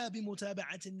إِلَّا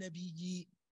بِمُتَابَعَةِ النَّبِيِّ.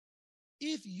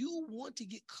 If you want to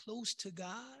get close to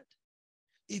God,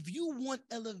 if you want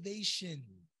elevation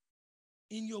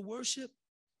in your worship,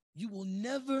 you will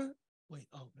never, wait,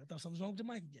 oh, I thought something was wrong with the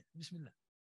mic again. Bismillah.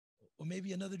 Or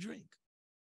maybe another drink.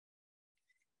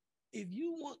 If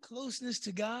you want closeness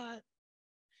to God,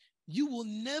 you will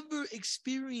never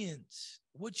experience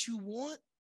what you want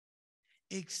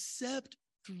except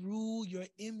through your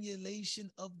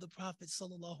emulation of the Prophet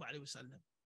sallallahu alaihi wasallam.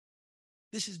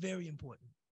 This is very important.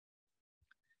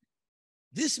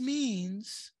 This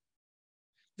means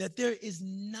that there is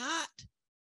not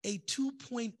a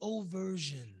 2.0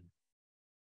 version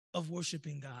of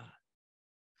worshiping God.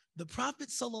 The Prophet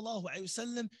sallallahu alaihi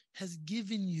wasallam has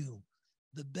given you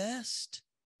the best,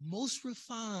 most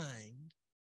refined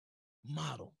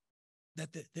model,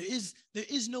 that there is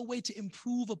no way to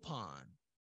improve upon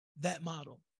that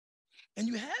model. And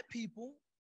you had people,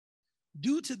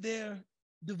 due to their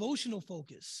devotional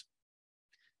focus,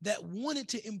 that wanted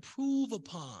to improve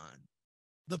upon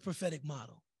the prophetic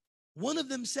model. One of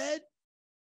them said,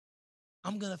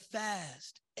 I'm going to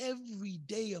fast every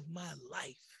day of my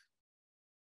life.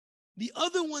 The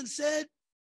other one said,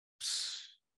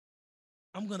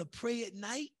 I'm going to pray at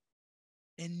night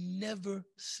and never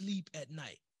sleep at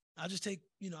night. I'll just take,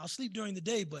 I'll sleep during the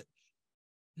day, but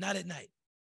not at night.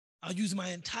 I'll use my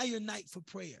entire night for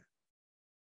prayer.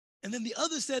 And then the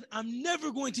other said, I'm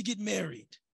never going to get married,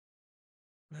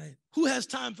 right? Who has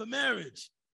time for marriage?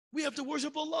 We have to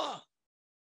worship Allah,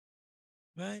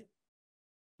 right?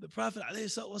 The Prophet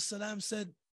ﷺ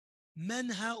said, Men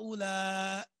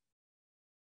ha'ula,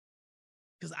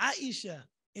 because Aisha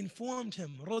informed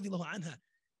him, radiyallahu anha,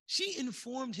 she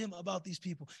informed him about these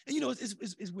people. And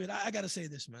it's weird. I got to say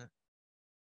this, man.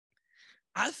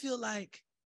 I feel like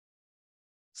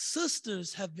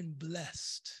sisters have been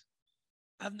blessed.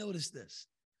 I've noticed this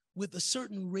with a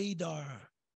certain radar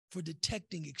for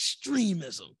detecting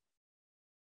extremism.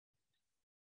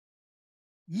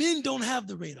 Men don't have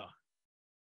the radar.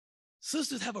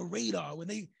 Sisters have a radar when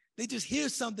they just hear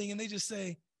something and they just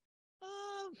say,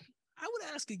 I would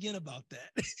ask again about that.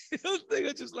 Those things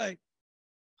are just like,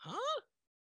 huh?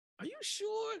 Are you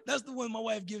sure? That's the one my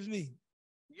wife gives me.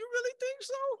 You really think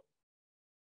so?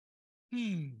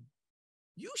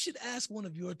 You should ask one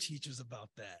of your teachers about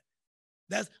that.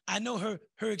 I know her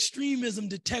extremism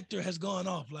detector has gone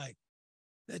off. Like,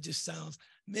 that just sounds,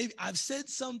 maybe I've said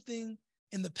something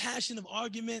in the passion of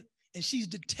argument and she's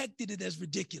detected it as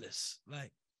ridiculous.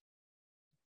 Like,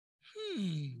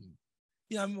 I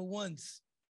remember once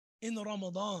in the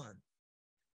Ramadan,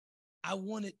 I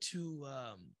wanted to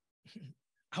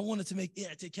make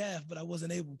i'tikaf, but I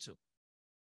wasn't able to.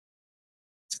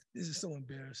 This is so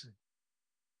embarrassing.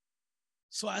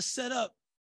 So I set up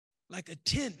like a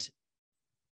tent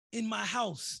in my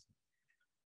house.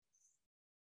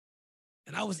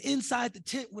 And I was inside the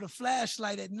tent with a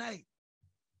flashlight at night,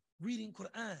 reading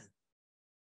Quran.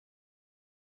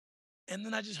 And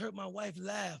then I just heard my wife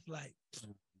laugh like,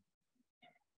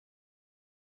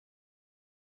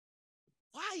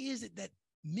 why is it that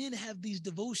men have these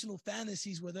devotional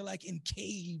fantasies where they're like in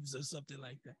caves or something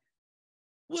like that?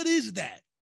 What is that?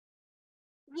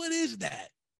 What is that?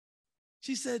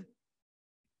 She said,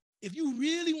 if you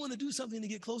really want to do something to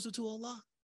get closer to Allah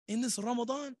in this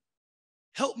Ramadan,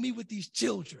 help me with these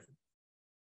children.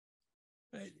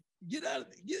 Right? Get out of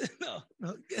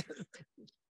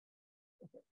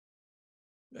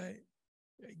right?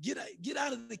 Get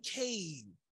out of the cave,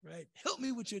 right? Help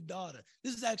me with your daughter.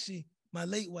 This is actually my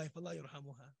late wife, Allah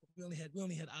yarhamuha. We only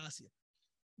had Asia.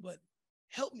 But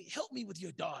help me with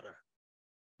your daughter,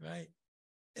 right?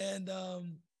 And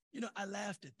I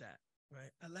laughed at that,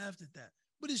 right? I laughed at that.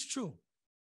 But it's true.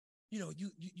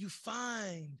 You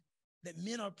find that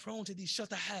men are prone to these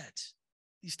shatahat.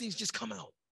 These things just come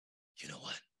out. You know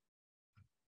what?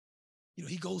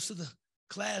 He goes to the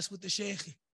class with the sheikh.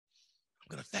 I'm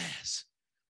going to fast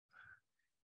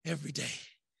every day.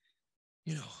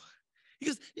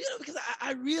 Because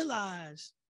I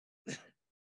realize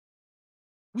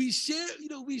we share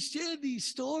these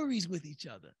stories with each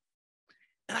other.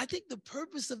 And I think the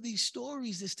purpose of these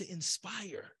stories is to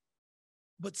inspire.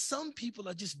 But some people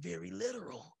are just very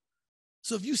literal.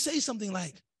 So if you say something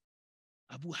like,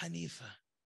 Abu Hanifa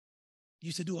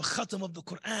used to do a khatam of the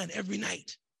Quran every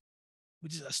night,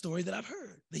 which is a story that I've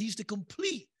heard. They used to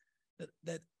complete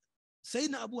that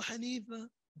Sayyidina Abu Hanifa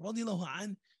radiallahu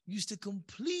anh used to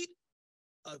complete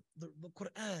the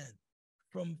Quran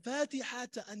from Fatiha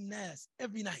to An-Nas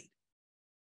every night.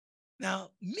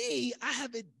 Now, me, I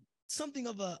have something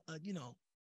of a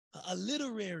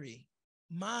literary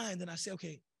mind, and I say,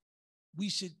 okay, we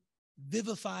should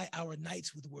vivify our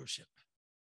nights with worship.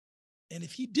 And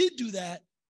if he did do that,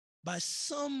 by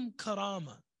some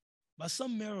karama, by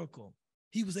some miracle,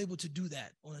 he was able to do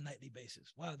that on a nightly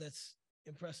basis. Wow, that's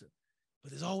impressive.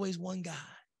 But there's always one guy.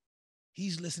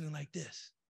 He's listening like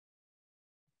this.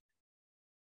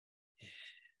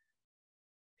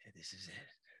 Yeah, this is it.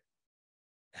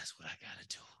 That's what I gotta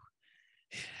do.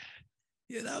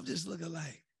 Yeah. And I'm just looking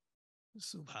like,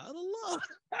 subhanallah.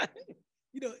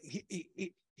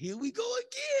 Here we go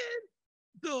again.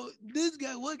 So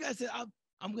one guy said,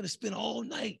 I'm gonna spend all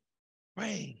night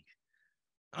praying.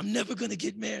 I'm never gonna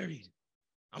get married.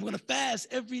 I'm gonna fast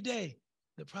every day.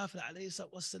 The Prophet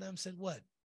ﷺ said what?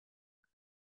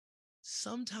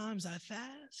 Sometimes I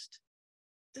fast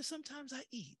and sometimes I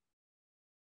eat.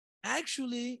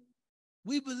 Actually,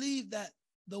 we believe that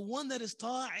the one that is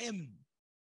ta'im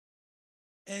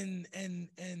and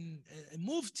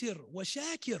muftir wa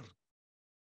shakir,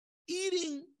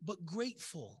 eating but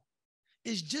grateful,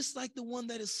 is just like the one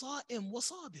that is sa'im wa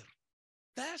sabir,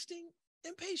 fasting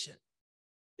and patient.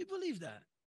 We believe that.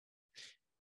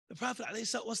 The Prophet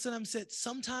ﷺ said,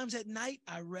 sometimes at night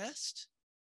I rest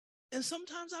and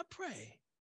sometimes I pray.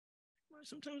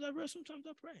 Sometimes I rest, sometimes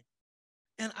I pray.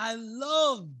 And I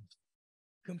love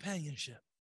companionship,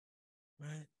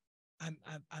 right?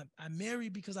 I'm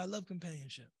married because I love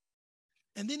companionship.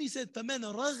 And then he said, فَمَنْ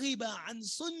رَغِبَ عَنْ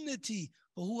سُنَّتِي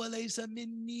فَهُوَ لَيْسَ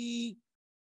مِنِّي.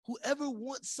 Whoever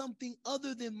wants something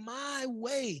other than my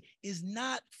way is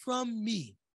not from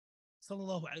me.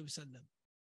 Sallallahu alaihi wasallam.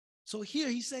 So here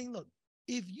he's saying, look,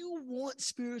 if you want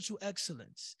spiritual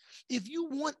excellence, if you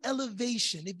want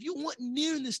elevation, if you want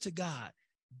nearness to God,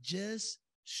 just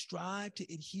strive to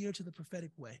adhere to the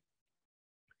prophetic way.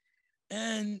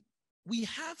 And we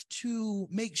have to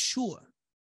make sure,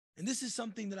 and this is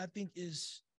something that I think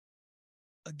is,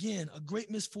 again, a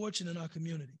great misfortune in our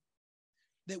community,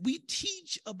 that we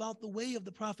teach about the way of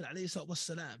the Prophet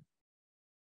ﷺ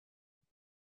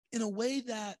in a way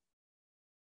that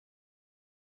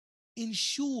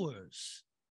ensures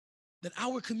that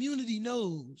our community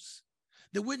knows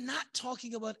that we're not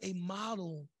talking about a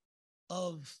model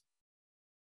of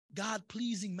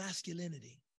God-pleasing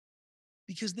masculinity,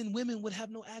 because then women would have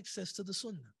no access to the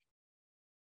sunnah.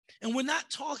 And we're not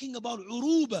talking about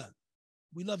uruba.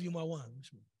 We love you, Marwan.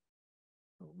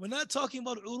 We're not talking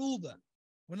about uruba.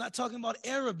 We're not talking about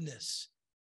Arabness,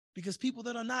 because people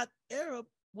that are not Arab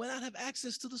will not have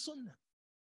access to the sunnah.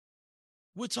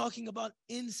 We're talking about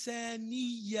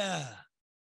insaniya,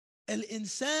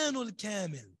 al-insanul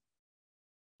kamil,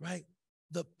 right?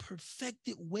 The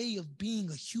perfected way of being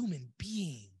a human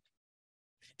being.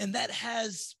 And that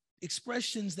has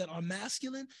expressions that are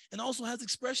masculine and also has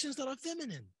expressions that are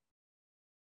feminine.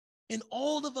 And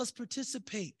all of us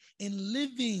participate in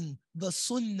living the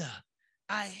sunnah.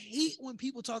 I hate when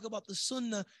people talk about the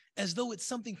sunnah as though it's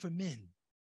something for men.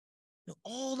 Now,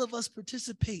 all of us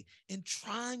participate in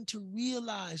trying to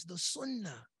realize the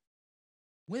sunnah,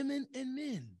 women and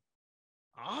men.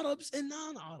 Arabs and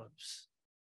non-Arabs,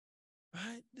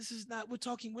 right?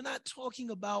 We're not talking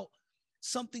about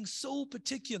something so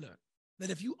particular that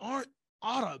if you aren't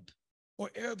Arab or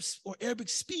Arabic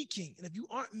speaking, and if you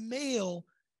aren't male,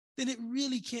 then it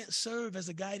really can't serve as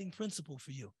a guiding principle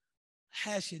for you.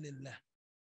 Hasha lillah.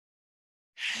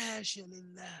 Hasha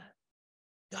lillah.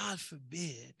 God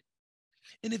forbid.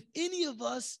 And if any of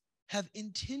us have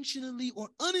intentionally or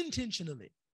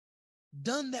unintentionally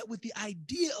done that with the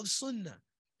idea of sunnah,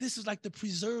 this is like the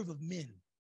preserve of men,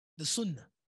 the sunnah.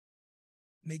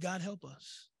 May God help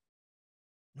us,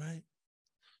 right?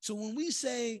 So when we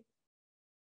say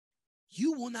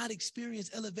you will not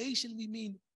experience elevation, we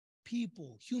mean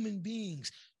people, human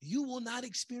beings. You will not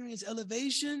experience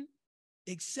elevation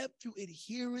except through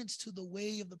adherence to the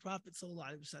way of the Prophet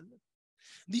ﷺ.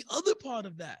 The other part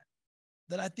of that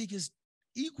I think is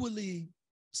equally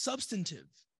substantive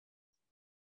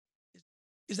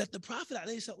is that the Prophet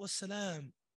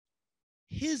ﷺ,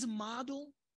 his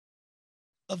model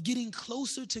of getting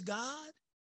closer to God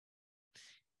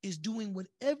is doing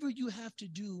whatever you have to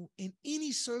do in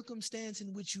any circumstance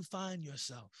in which you find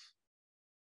yourself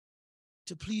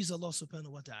to please Allah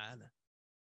subhanahu wa ta'ala.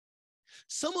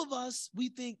 Some of us, we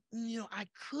think, I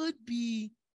could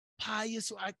be pious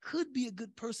or I could be a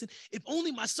good person if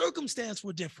only my circumstance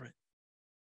were different.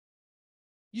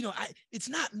 It's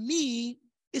not me,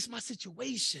 it's my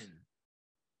situation.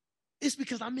 It's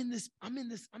because I'm in this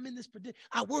predicament.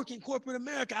 I work in corporate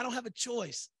America. I don't have a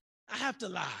choice. I have to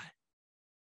lie.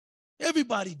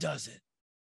 Everybody does it.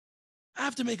 I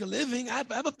have to make a living. I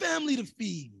have a family to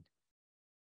feed.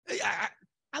 I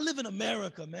live in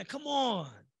America, man. Come on.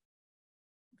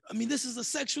 I mean, this is a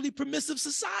sexually permissive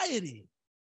society.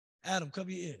 Adam, cover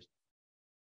your ears.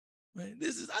 Right?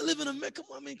 I live in America.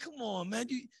 Come on, man.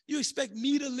 You expect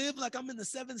me to live like I'm in the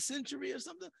 7th century or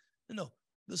something? No.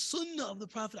 The sunnah of the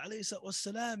Prophet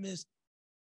ﷺ is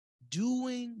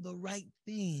doing the right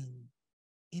thing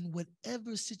in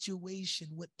whatever situation,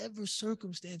 whatever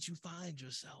circumstance you find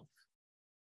yourself.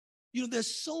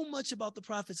 There's so much about the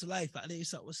Prophet's life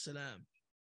ﷺ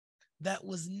that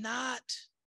was not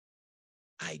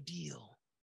ideal.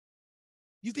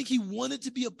 You think he wanted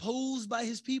to be opposed by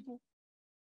his people?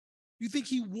 You think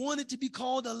he wanted to be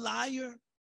called a liar?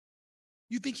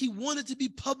 You think he wanted to be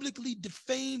publicly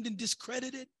defamed and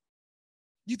discredited?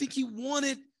 You think he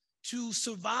wanted to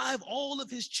survive all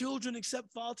of his children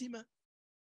except Fatima?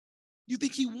 You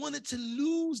think he wanted to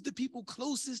lose the people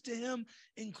closest to him,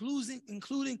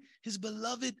 including his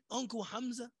beloved Uncle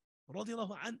Hamza? No,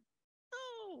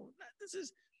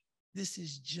 this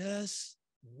is just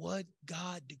what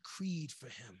God decreed for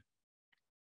him.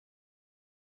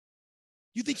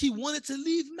 You think he wanted to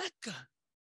leave Mecca?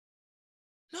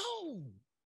 No,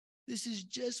 this is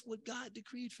just what God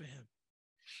decreed for him.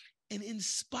 And in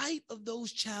spite of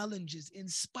those challenges, in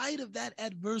spite of that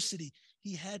adversity,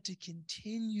 he had to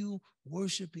continue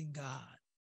worshiping God.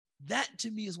 That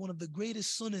to me is one of the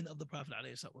greatest sunnah of the Prophet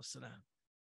ﷺ.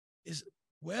 Is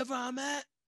wherever I'm at,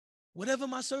 whatever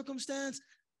my circumstance,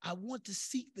 I want to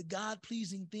seek the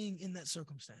God-pleasing thing in that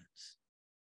circumstance.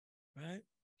 Right?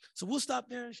 So we'll stop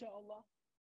there, inshallah.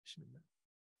 Bismillah.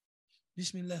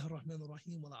 Bismillah ar-Rahman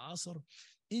ar-Rahim. Wal asr.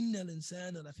 Inna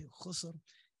al-insana lafi khusr.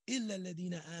 إلا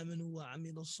الذين آمنوا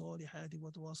وعملوا الصالحات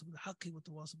وتواصوا بالحق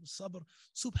وتواصوا بالصبر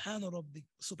سبحان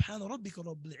ربك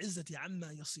رب العزة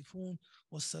عما يصفون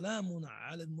والسلام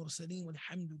على المرسلين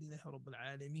والحمد لله رب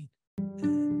العالمين.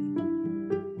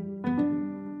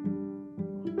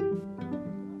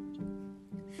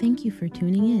 Thank you for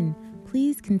tuning in.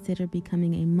 Please consider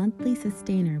becoming a monthly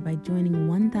sustainer by joining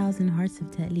 1,000 Hearts of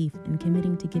Ta'leef and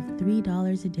committing to give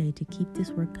 $3 a day to keep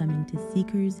this work coming to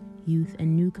seekers, youth,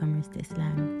 and newcomers to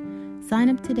Islam. Sign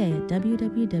up today at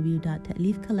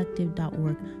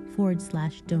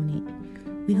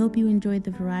www.ta'leefcollective.org/donate. We hope you enjoyed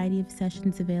the variety of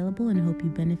sessions available and hope you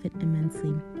benefit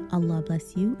immensely. Allah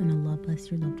bless you and Allah bless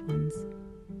your loved ones.